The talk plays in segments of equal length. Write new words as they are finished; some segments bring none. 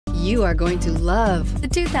You are going to love the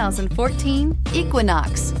 2014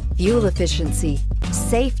 Equinox. Fuel efficiency,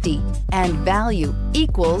 safety, and value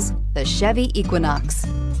equals the Chevy Equinox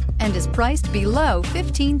and is priced below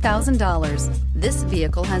 $15,000. This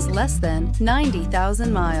vehicle has less than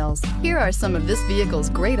 90,000 miles. Here are some of this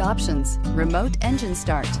vehicle's great options: remote engine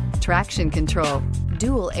start, traction control,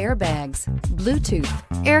 dual airbags, Bluetooth,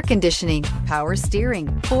 air conditioning, power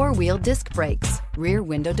steering, four-wheel disc brakes, rear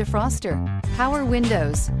window defroster, power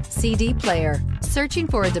windows, CD player. Searching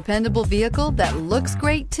for a dependable vehicle that looks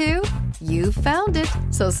great too? You found it,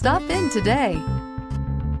 so stop in today.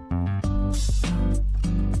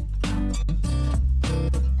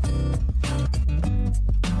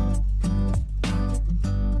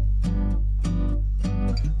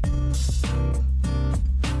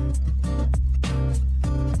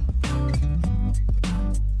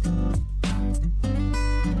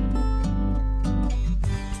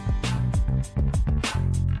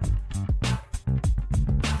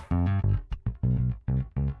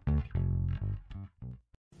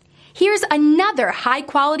 Here's another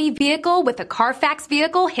high-quality vehicle with a Carfax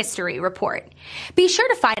Vehicle History Report. Be sure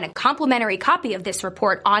to find a complimentary copy of this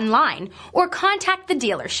report online or contact the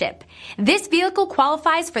dealership. This vehicle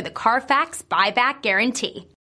qualifies for the Carfax Buyback Guarantee.